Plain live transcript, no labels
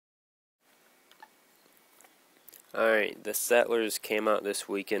Alright, the Settlers came out this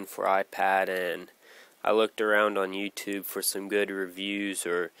weekend for iPad, and I looked around on YouTube for some good reviews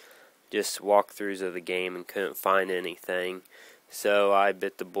or just walkthroughs of the game and couldn't find anything. So I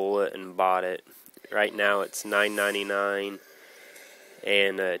bit the bullet and bought it. Right now it's $9.99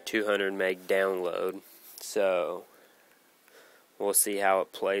 and a 200 meg download. So we'll see how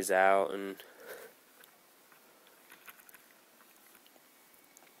it plays out. And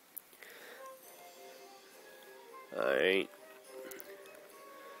alright,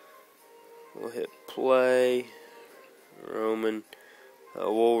 we'll hit play. Roman.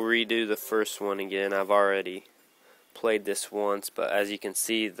 We'll redo the first one again. I've already played this once, but as you can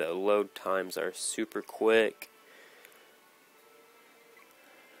see, the load times are super quick.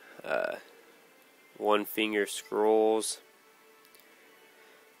 One finger scrolls.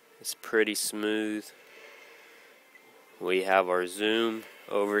 It's pretty smooth. We have our zoom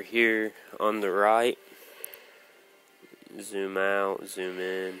over here on the right. Zoom out, zoom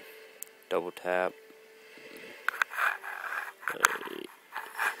in, double tap.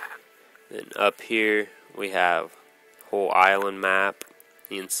 Then up here we have whole island map.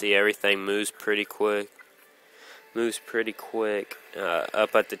 You can see everything moves pretty quick.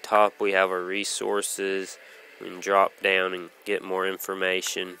 Up at the top we have our resources. We can drop down and get more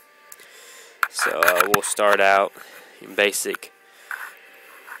information. So we'll start out in basic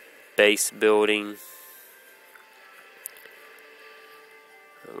base building.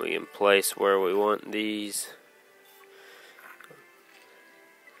 We can place where we want these.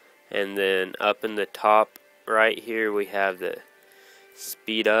 And then up in the top right here we have the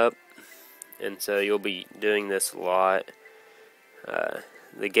speed up, and so you'll be doing this a lot.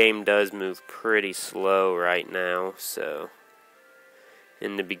 The game does move pretty slow right now, so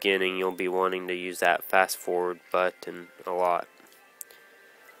in the beginning you'll be wanting to use that fast forward button a lot.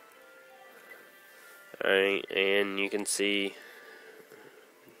 Alright, and you can see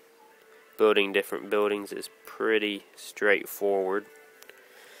building different buildings is pretty straightforward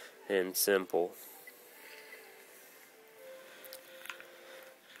and simple.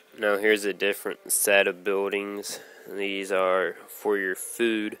 Now here's a different set of buildings. These are for your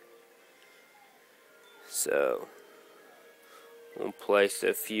food. So we'll place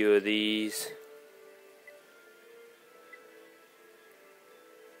a few of these.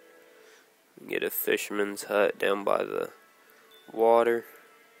 Get a fisherman's hut down by the water.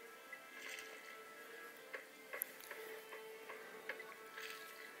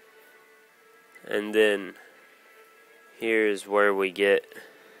 And then here's where we get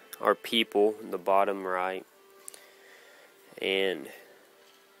our people, the bottom right. And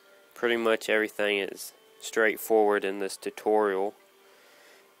pretty much everything is straightforward in this tutorial.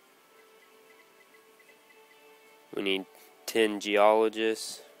 We need 10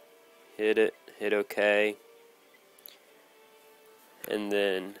 geologists. Hit OK. And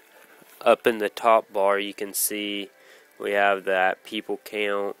then up in the top bar you can see we have that people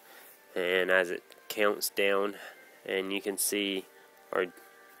count, and as it counts down, and you can see our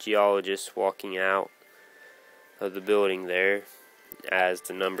geologists walking out of the building there as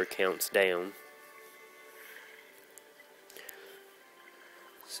the number counts down.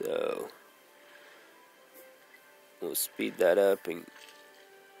 So we'll speed that up and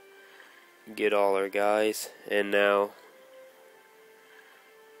get all our guys, and now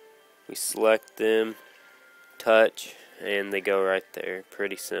we select them, touch, and they go right there.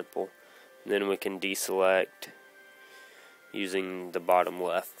 Pretty simple. And then we can deselect using the bottom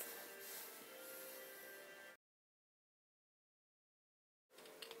left.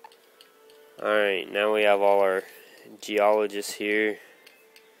 Alright, now we have all our geologists here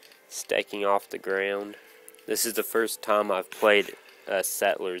staking off the ground. This is the first time I've played a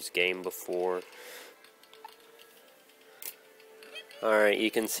Settlers game before. Alright,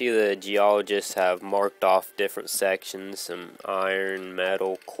 you can see the geologists have marked off different sections, some iron,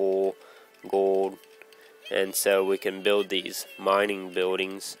 metal, coal, gold, and so we can build these mining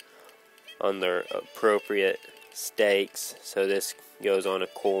buildings on their appropriate stakes. So this goes on a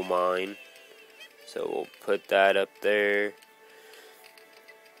coal mine, so we'll put that up there.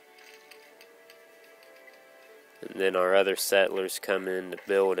 And then our other settlers come in to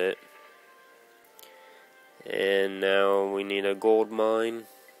build it. And now we need a gold mine.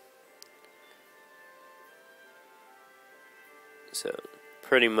 So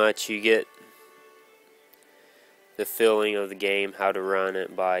pretty much you get the feeling of the game, how to run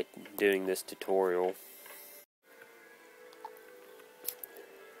it, by doing this tutorial.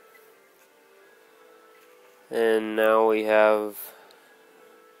 And now we have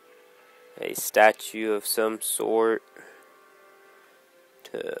a statue of some sort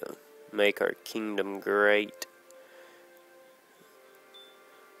to make our kingdom great.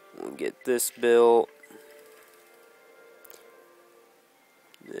 We'll get this built.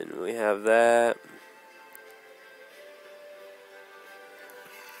 Then we have that.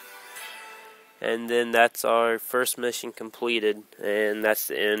 And then that's our first mission completed, and that's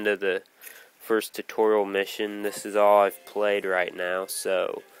the end of the first tutorial mission. This is all I've played right now,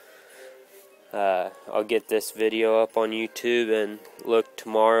 so I'll get this video up on YouTube and look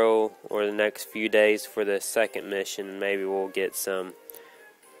tomorrow or the next few days for the second mission. Maybe we'll get some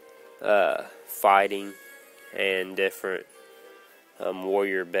fighting and different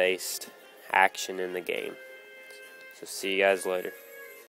warrior based action in the game. So see you guys later.